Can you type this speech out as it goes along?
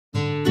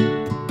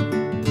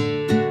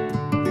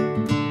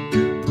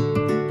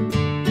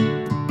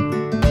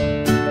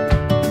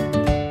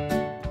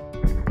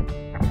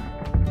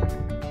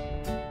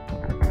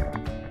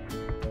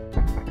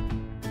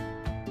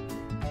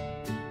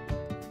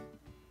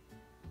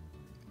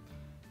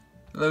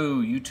Hello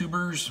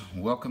YouTubers,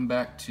 welcome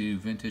back to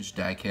Vintage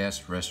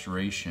Diecast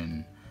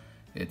Restoration.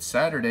 It's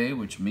Saturday,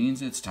 which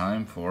means it's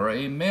time for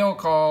a mail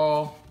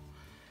call.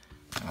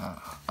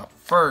 Up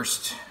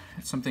first,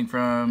 it's something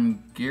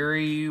from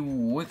Gary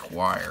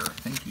Wickwire.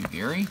 Thank you,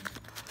 Gary.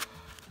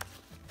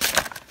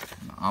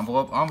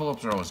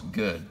 Envelopes are always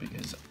good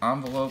because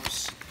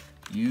envelopes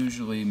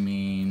usually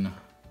mean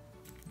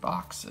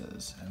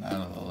boxes, and I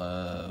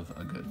love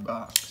a good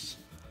box.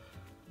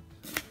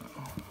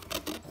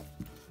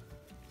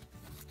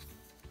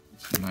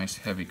 Some nice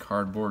heavy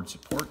cardboard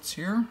supports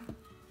here.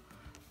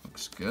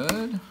 Looks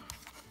good.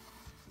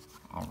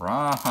 All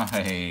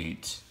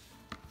right.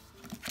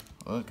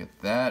 Look at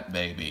that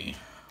baby.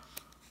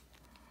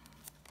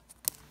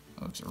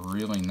 Looks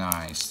really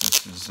nice.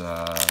 This is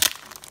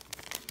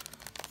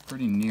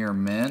pretty near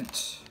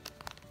mint.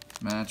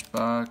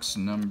 Matchbox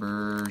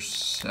number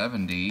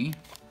 70.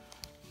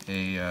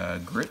 A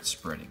grit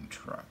spreading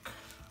truck.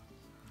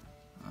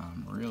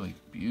 Really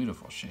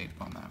beautiful shape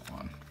on that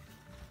one.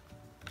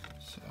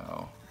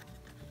 So,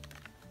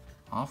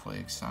 awfully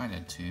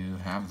excited to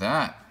have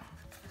that.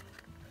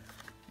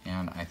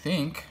 And I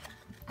think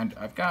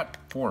I've got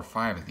 4 or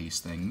 5 of these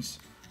things,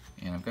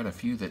 and I've got a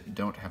few that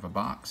don't have a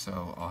box,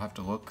 so I'll have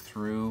to look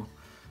through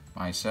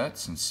my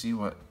sets and see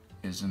what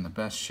is in the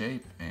best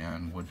shape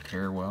and would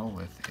pair well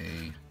with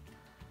a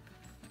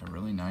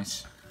really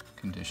nice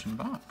condition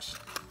box.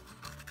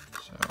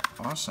 So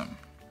awesome.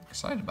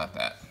 Excited about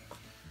that.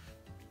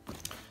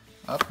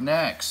 Up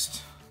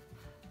next,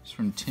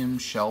 from Tim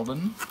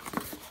Sheldon.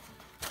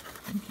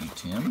 Thank you,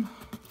 Tim.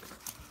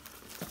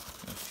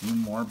 A few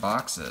more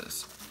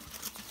boxes.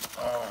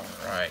 All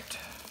right.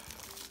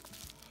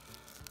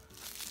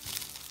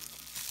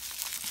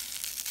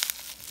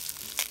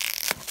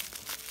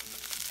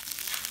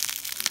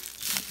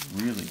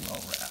 Really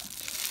well wrapped.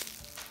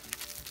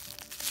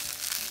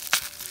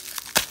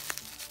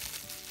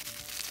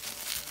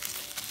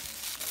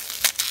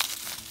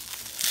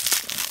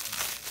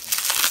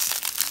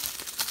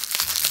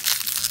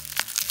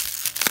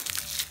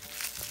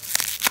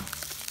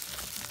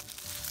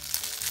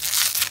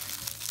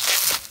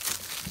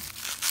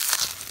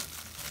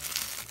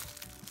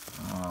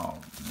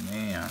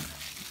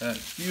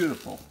 That's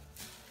beautiful.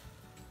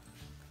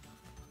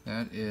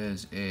 That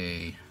is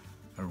a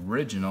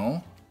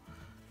original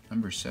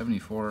number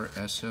 74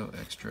 SO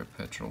Extra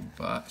Petrol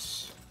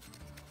bus.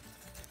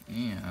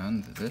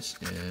 And this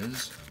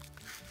is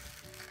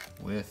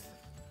with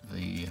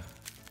the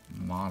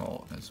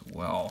model as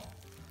well.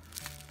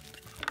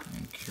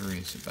 I'm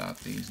curious about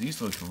these.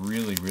 These look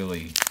really,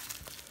 really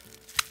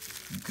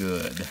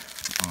good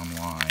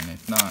online.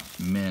 If not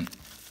mint,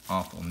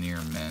 awful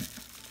near mint.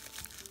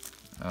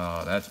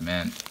 Oh, that's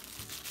mint.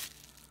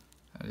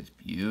 That is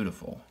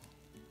beautiful.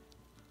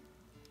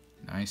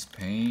 Nice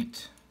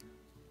paint.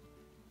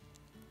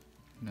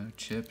 No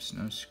chips,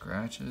 no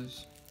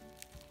scratches.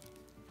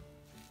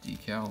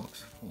 Decal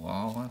looks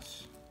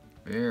flawless.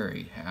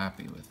 Very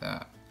happy with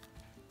that.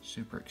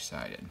 Super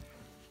excited.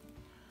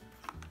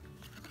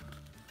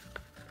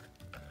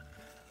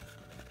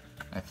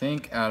 I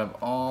think out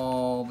of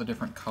all the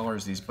different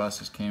colors these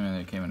buses came in,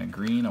 they came in a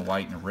green, a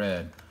white, and a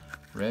red.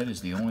 Red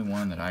is the only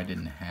one that I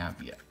didn't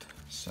have yet.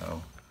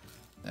 So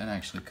that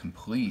actually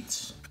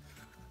completes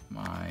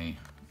my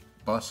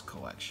bus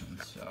collection.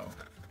 So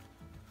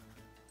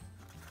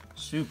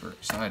super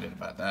excited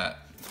about that.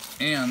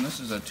 And this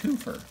is a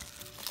twofer.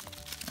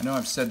 I know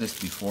I've said this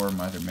before in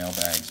my other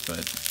mailbags,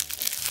 but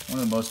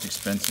one of the most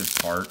expensive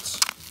parts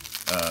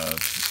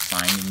of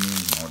finding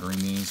these and ordering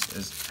these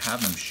is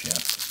having them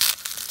shipped.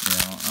 You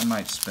know, I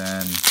might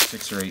spend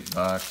 $6 or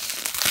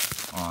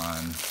 $8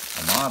 on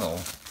a model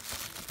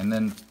and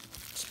then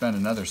spend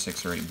another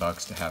 $6 or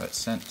 $8 to have it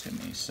sent to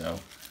me. So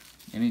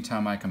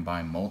anytime I can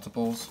buy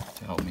multiples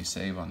to help me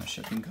save on the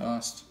shipping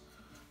cost,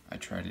 I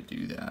try to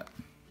do that.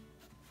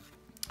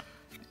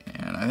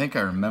 And I think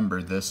I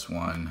remember this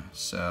one.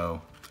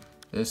 So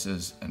this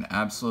is an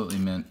absolutely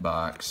mint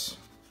box.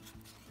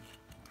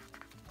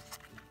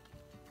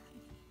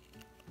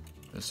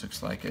 This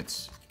looks like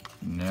it's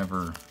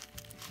never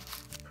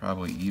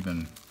probably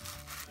even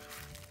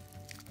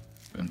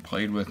been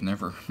played with,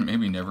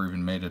 maybe never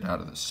even made it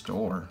out of the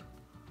store.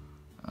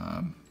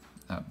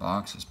 That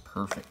box is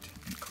perfect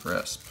and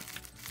crisp.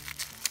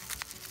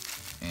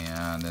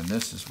 And then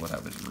this is what I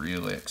was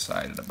really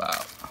excited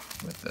about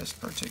with this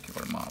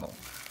particular model.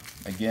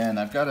 Again,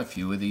 I've got a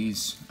few of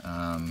these,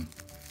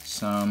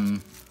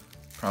 some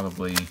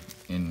probably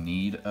in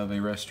need of a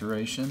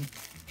restoration.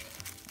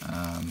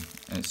 And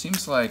it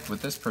seems like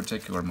with this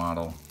particular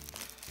model,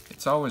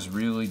 it's always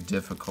really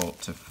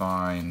difficult to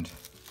find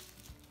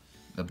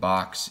the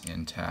box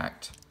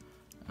intact.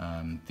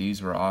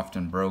 These were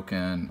often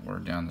broken or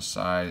down the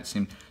side. It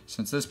seemed,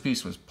 since this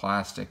piece was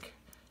plastic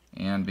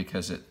and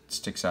because it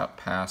sticks out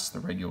past the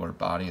regular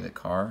body of the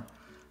car,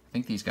 I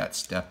think these got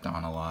stepped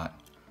on a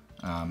lot.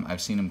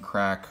 I've seen them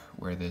crack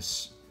where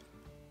this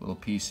little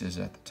piece is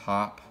at the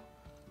top.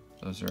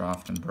 Those are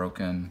often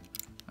broken,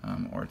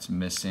 or it's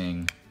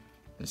missing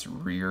this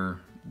rear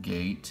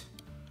gate.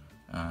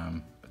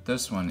 But But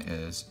this one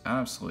is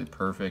absolutely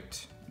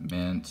perfect,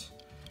 mint,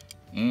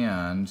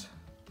 and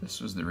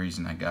this was the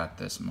reason I got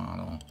this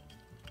model.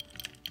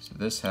 So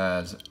this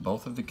has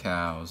both of the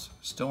cows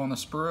still on the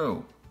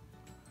sprue.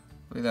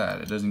 Look at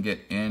that, it doesn't get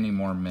any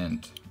more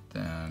mint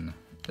than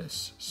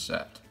this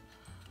set.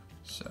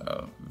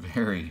 So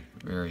very,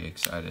 very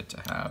excited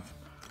to have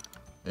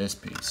this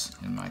piece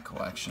in my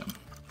collection.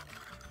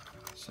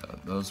 So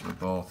those were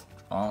both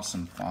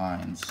awesome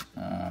finds.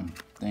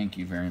 Thank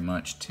you very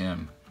much,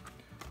 Tim.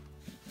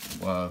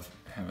 Love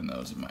having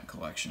those in my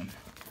collection.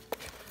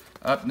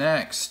 Up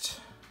next,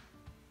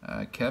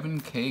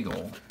 Kevin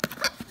Cagle.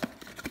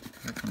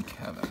 Here from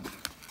Kevin.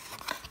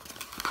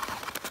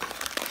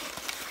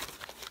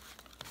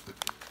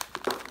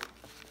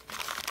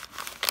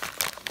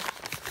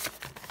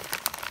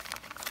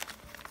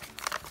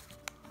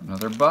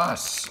 Another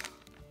bus.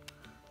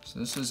 So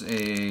this is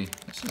the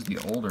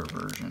older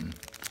version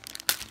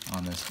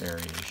on this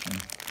variation.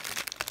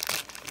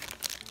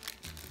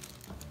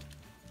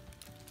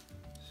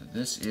 So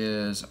this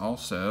is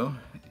also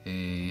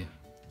a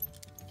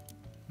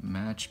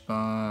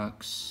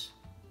Matchbox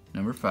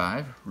number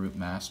 5 Route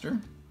Master.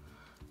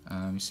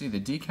 You see the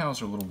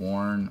decals are a little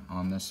worn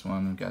on this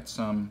one. We've got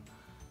some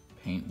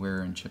paint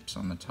wear and chips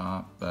on the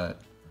top,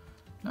 but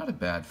not a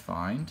bad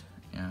find.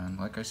 And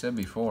like I said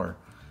before,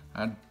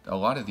 a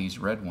lot of these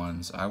red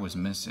ones I was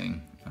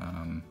missing.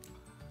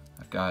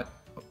 I've got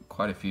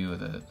quite a few of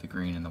the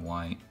green and the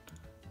white.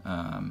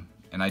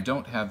 And I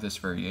don't have this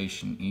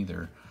variation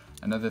either.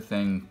 Another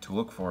thing to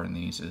look for in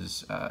these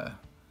is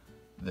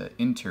the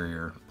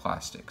interior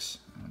plastics.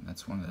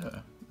 That's one of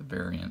the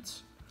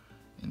variants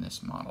in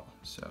this model.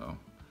 So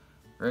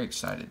very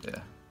excited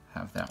to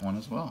have that one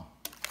as well.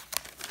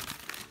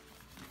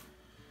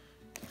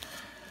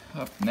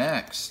 Up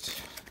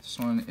next, this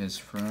one is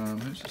from,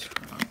 who's this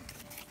from?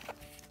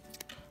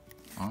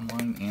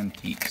 Online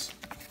Antiques.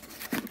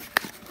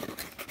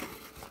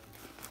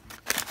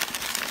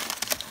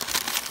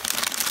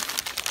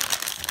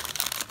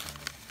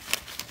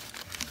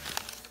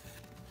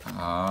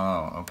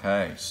 Oh,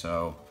 okay,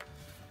 so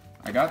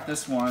I got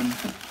this one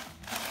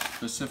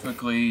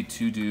specifically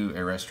to do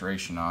a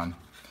restoration on.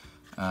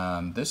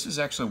 This is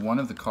actually one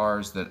of the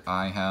cars that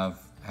I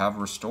have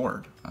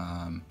restored.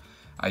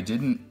 I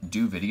didn't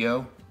do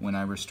video when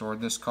I restored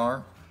this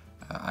car.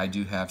 I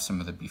do have some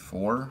of the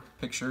before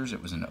pictures.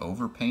 It was an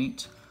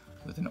overpaint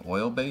with an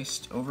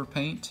oil-based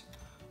overpaint.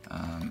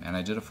 And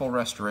I did a full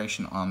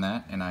restoration on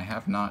that, and I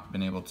have not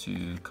been able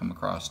to come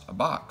across a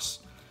box.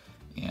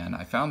 And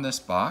I found this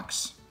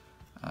box.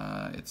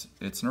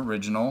 It's an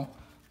original.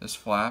 This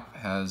flap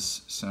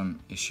has some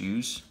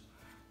issues.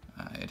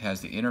 It has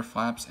the inner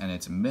flaps and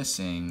it's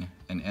missing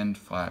an end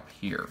flap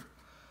here.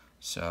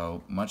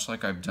 So much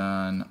like I've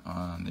done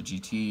on the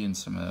GT and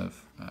some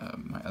of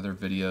my other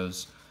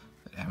videos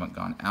that haven't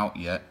gone out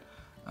yet,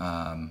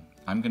 I'm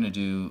going to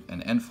do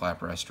an end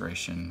flap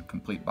restoration,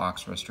 complete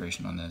box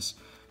restoration on this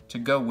to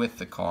go with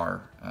the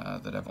car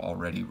that I've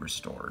already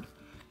restored.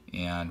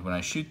 And when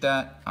I shoot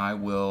that, I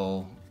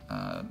will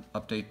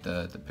update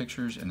the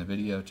pictures and the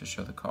video to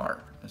show the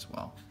car as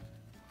well.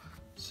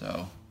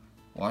 So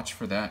watch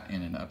for that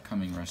in an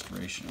upcoming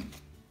restoration.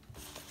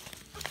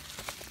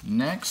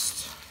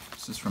 Next,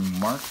 this is from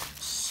Mark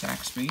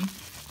Saxby.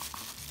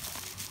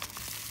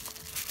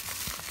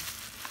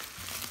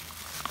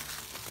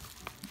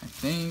 I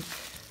think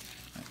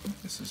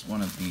this is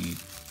one of the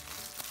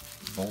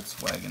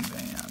Volkswagen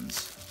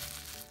vans.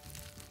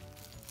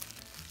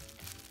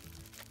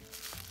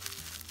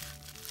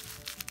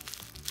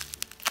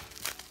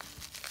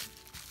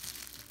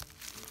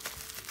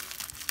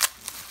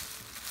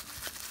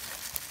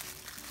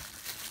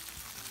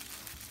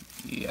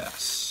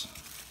 Yes.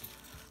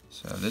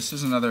 So this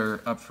is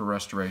another up for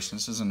restoration.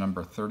 This is a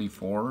number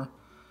 34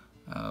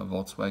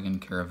 Volkswagen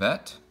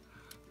Caravette.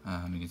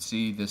 You can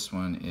see this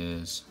one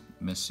is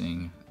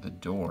missing the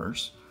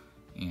doors,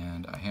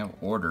 and I have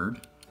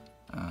ordered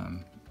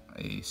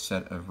a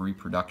set of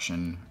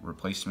reproduction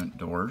replacement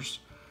doors.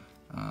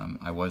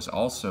 I was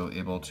also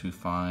able to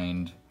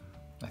find,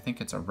 I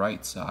think it's a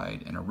right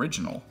side, an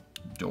original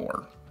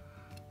door.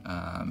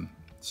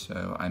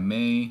 So I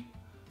may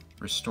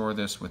restore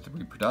this with the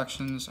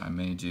reproductions. I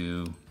may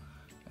do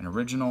an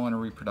original and a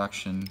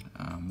reproduction.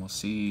 We'll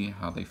see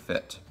how they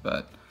fit,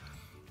 but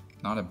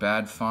not a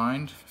bad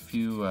find. A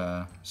few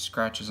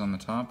scratches on the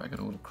top. I got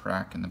a little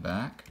crack in the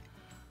back.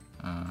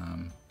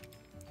 And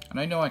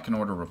I know I can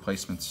order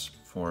replacements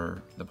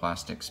for the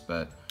plastics,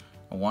 but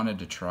I wanted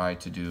to try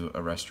to do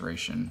a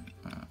restoration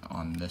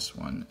on this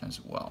one as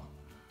well.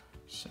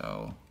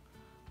 So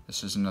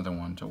this is another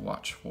one to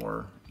watch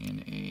for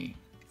in a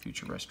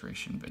future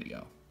restoration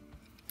video.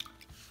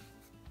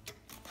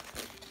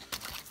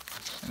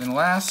 And then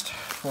last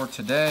for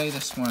today,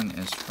 this one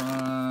is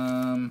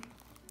from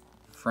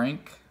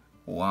Frank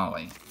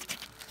Wally.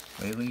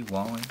 Whaley?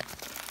 Wally?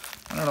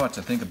 I don't know what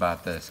to think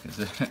about this, because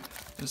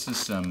this is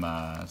some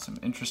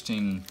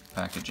interesting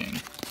packaging.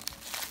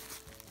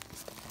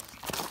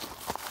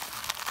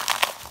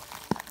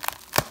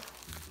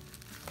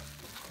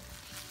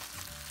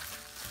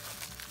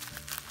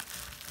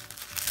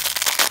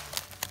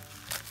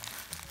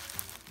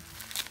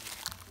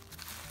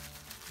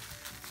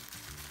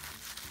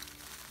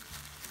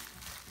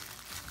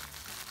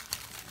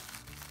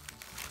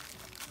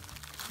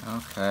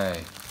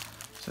 Okay,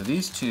 so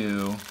these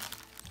two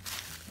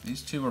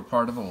were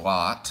part of a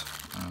lot.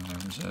 There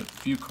was a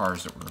few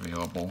cars that were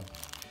available,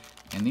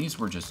 and these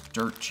were just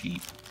dirt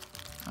cheap.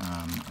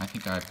 I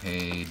think I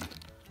paid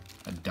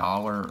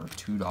 $1 or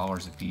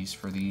 $2 a piece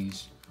for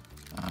these.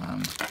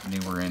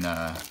 They were in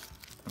a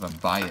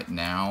buy it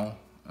now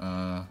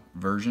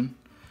version.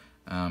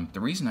 The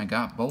reason I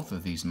got both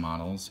of these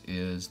models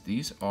is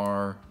these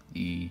are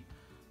the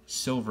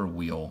silver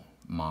wheel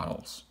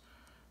models.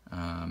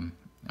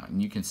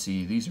 And you can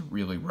see these are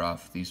really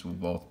rough. These will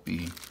both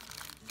be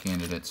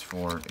candidates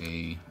for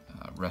a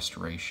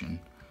restoration.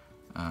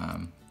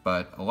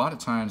 But a lot of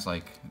times,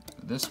 like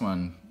this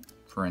one,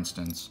 for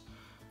instance,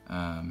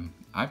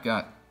 I've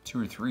got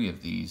 2 or 3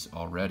 of these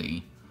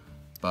already,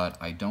 but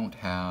I don't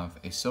have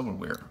a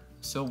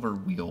silver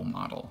wheel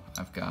model.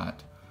 I've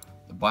got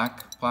the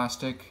black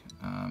plastic,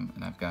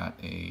 and I've got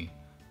a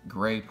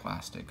gray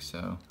plastic.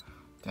 So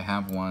to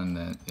have one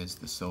that is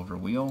the silver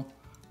wheel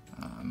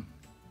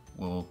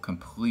will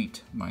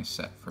complete my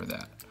set for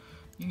that.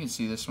 You can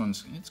see this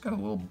one's, it's got a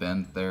little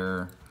bend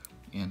there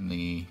in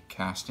the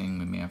casting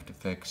we may have to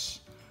fix.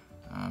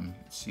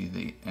 See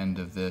the end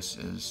of this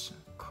is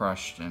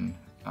crushed and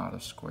out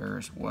of square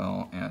as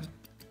well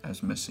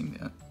as missing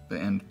the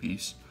end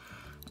piece.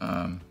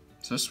 So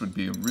this would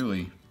be a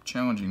really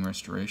challenging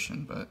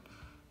restoration, but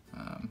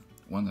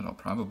one that I'll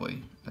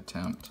probably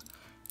attempt.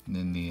 And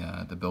then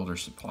the builder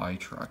supply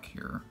truck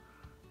here.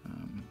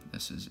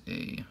 This is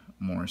a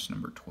Morris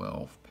number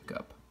 12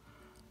 pickup.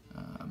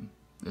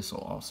 This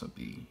will also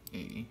be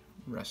a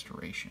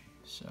restoration.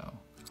 So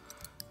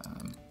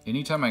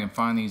anytime I can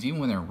find these, even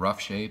when they're in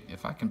rough shape,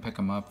 if I can pick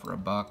them up for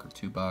 $1 or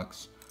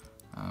 $2,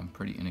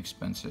 pretty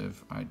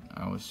inexpensive, I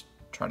always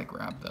try to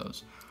grab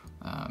those.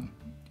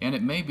 And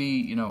it may be,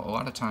 you know, a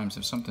lot of times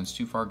if something's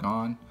too far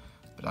gone,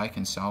 but I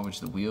can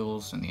salvage the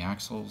wheels and the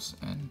axles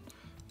and,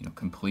 you know,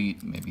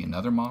 complete maybe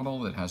another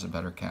model that has a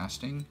better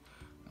casting.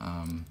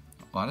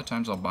 A lot of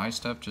times I'll buy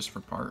stuff just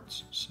for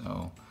parts.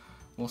 So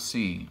we'll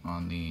see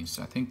on these.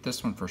 I think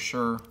this one for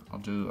sure I'll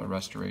do a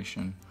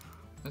restoration.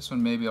 This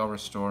one maybe I'll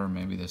restore,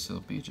 maybe this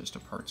will be just a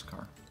parts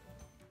car.